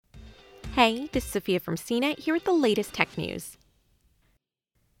Hey, this is Sophia from CNET here with the latest tech news.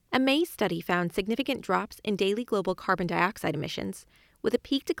 A May study found significant drops in daily global carbon dioxide emissions, with a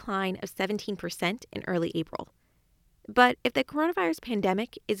peak decline of 17% in early April. But if the coronavirus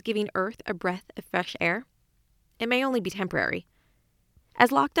pandemic is giving Earth a breath of fresh air, it may only be temporary.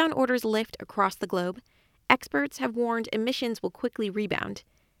 As lockdown orders lift across the globe, experts have warned emissions will quickly rebound.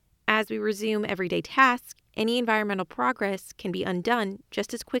 As we resume everyday tasks, any environmental progress can be undone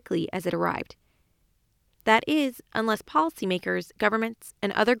just as quickly as it arrived. That is, unless policymakers, governments,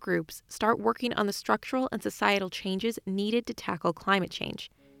 and other groups start working on the structural and societal changes needed to tackle climate change.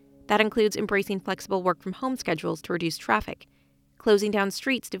 That includes embracing flexible work-from-home schedules to reduce traffic, closing down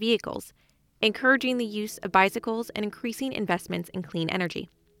streets to vehicles, encouraging the use of bicycles, and increasing investments in clean energy.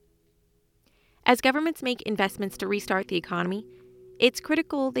 As governments make investments to restart the economy, it's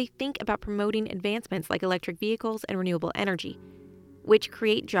critical they think about promoting advancements like electric vehicles and renewable energy, which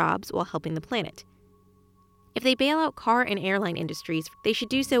create jobs while helping the planet. If they bail out car and airline industries, they should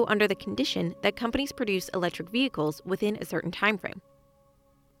do so under the condition that companies produce electric vehicles within a certain timeframe.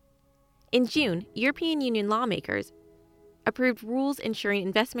 In June, European Union lawmakers approved rules ensuring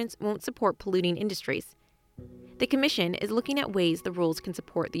investments won't support polluting industries. The Commission is looking at ways the rules can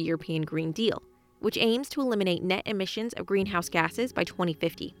support the European Green Deal, which aims to eliminate net emissions of greenhouse gases by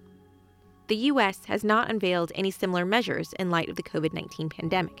 2050. The U.S. has not unveiled any similar measures in light of the COVID-19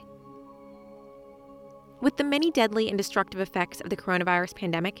 pandemic. With the many deadly and destructive effects of the coronavirus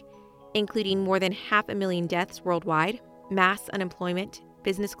pandemic, including more than 500,000 deaths worldwide, mass unemployment,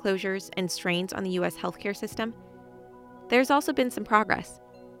 business closures, and strains on the U.S. healthcare system, there's also been some progress.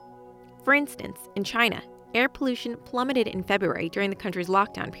 For instance, in China, air pollution plummeted in February during the country's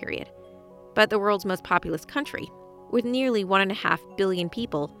lockdown period. But the world's most populous country, with nearly 1.5 billion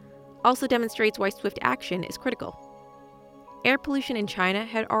people, also demonstrates why swift action is critical. Air pollution in China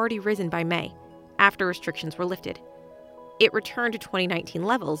had already risen by May, after restrictions were lifted. It returned to 2019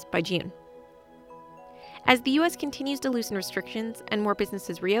 levels by June. As the U.S. continues to loosen restrictions and more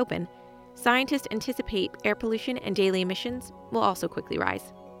businesses reopen, scientists anticipate air pollution and daily emissions will also quickly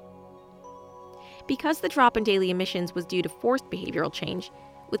rise. Because the drop in daily emissions was due to forced behavioral change,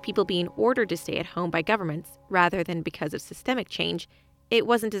 with people being ordered to stay at home by governments rather than because of systemic change, it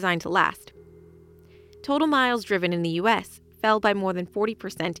wasn't designed to last. Total miles driven in the U.S. fell by more than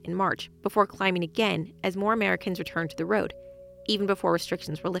 40% in March before climbing again as more Americans returned to the road, even before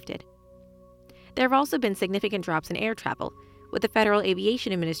restrictions were lifted. There have also been significant drops in air travel, with the Federal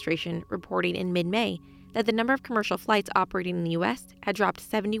Aviation Administration reporting in mid-May that the number of commercial flights operating in the U.S. had dropped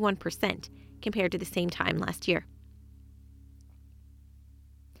 71% compared to the same time last year.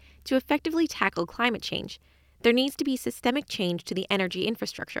 To effectively tackle climate change, there needs to be systemic change to the energy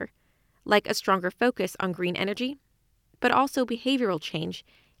infrastructure, like a stronger focus on green energy, but also behavioral change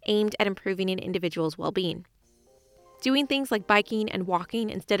aimed at improving an individual's well-being. Doing things like biking and walking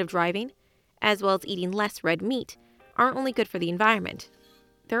instead of driving, as well as eating less red meat, aren't only good for the environment,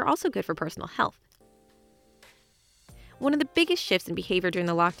 they're also good for personal health. One of the biggest shifts in behavior during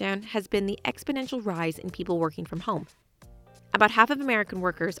the lockdown has been the exponential rise in people working from home. About half of American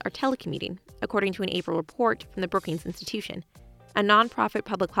workers are telecommuting, according to an April report from the Brookings Institution, a nonprofit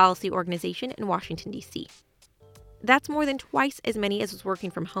public policy organization in Washington, D.C. That's more than twice as many as was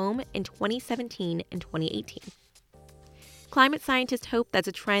working from home in 2017 and 2018. Climate scientists hope that's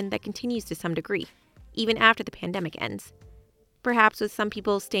a trend that continues to some degree, even after the pandemic ends, perhaps with some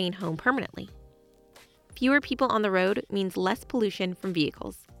people staying home permanently. Fewer people on the road means less pollution from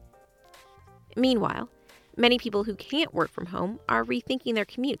vehicles. Meanwhile, many people who can't work from home are rethinking their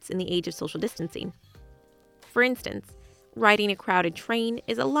commutes in the age of social distancing. For instance, riding a crowded train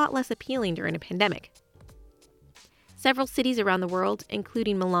is a lot less appealing during a pandemic. Several cities around the world,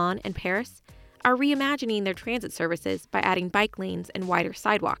 including Milan and Paris, are reimagining their transit services by adding bike lanes and wider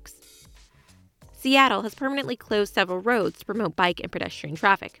sidewalks. Seattle has permanently closed several roads to promote bike and pedestrian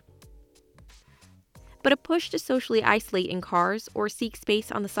traffic. But a push to socially isolate in cars or seek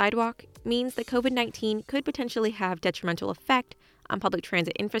space on the sidewalk means that COVID-19 could potentially have detrimental effect on public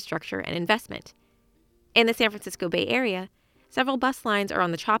transit infrastructure and investment. In the San Francisco Bay Area, several bus lines are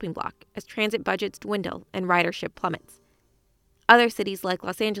on the chopping block as transit budgets dwindle and ridership plummets. Other cities like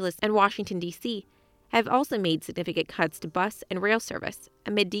Los Angeles and Washington, D.C. have also made significant cuts to bus and rail service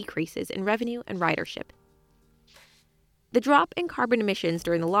amid decreases in revenue and ridership. The drop in carbon emissions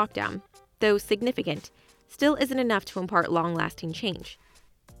during the lockdown, though significant, still isn't enough to impart long-lasting change.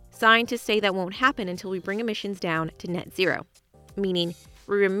 Scientists say that won't happen until we bring emissions down to net zero, meaning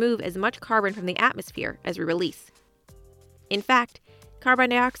we remove as much carbon from the atmosphere as we release. In fact,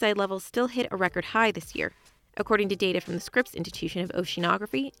 carbon dioxide levels still hit a record high this year, according to data from the Scripps Institution of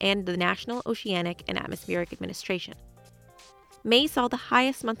Oceanography and the National Oceanic and Atmospheric Administration. May saw the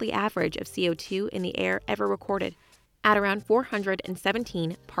highest monthly average of CO2 in the air ever recorded, at around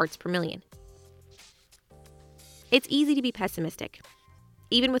 417 parts per million. It's easy to be pessimistic.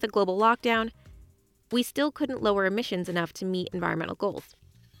 Even with a global lockdown, we still couldn't lower emissions enough to meet environmental goals.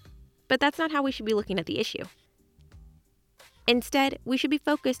 But that's not how we should be looking at the issue. Instead, we should be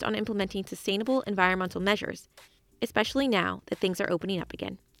focused on implementing sustainable environmental measures, especially now that things are opening up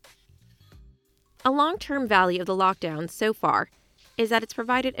again. A long-term value of the lockdown so far is that it's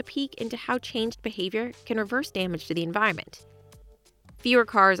provided a peek into how changed behavior can reverse damage to the environment. Fewer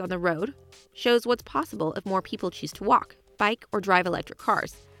cars on the road shows what's possible if more people choose to walk, bike, or drive electric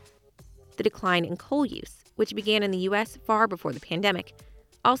cars. The decline in coal use, which began in the U.S. far before the pandemic,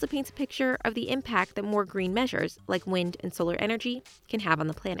 also paints a picture of the impact that more green measures, like wind and solar energy, can have on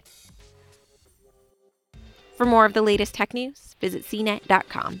the planet. For more of the latest tech news, visit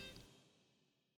cnet.com.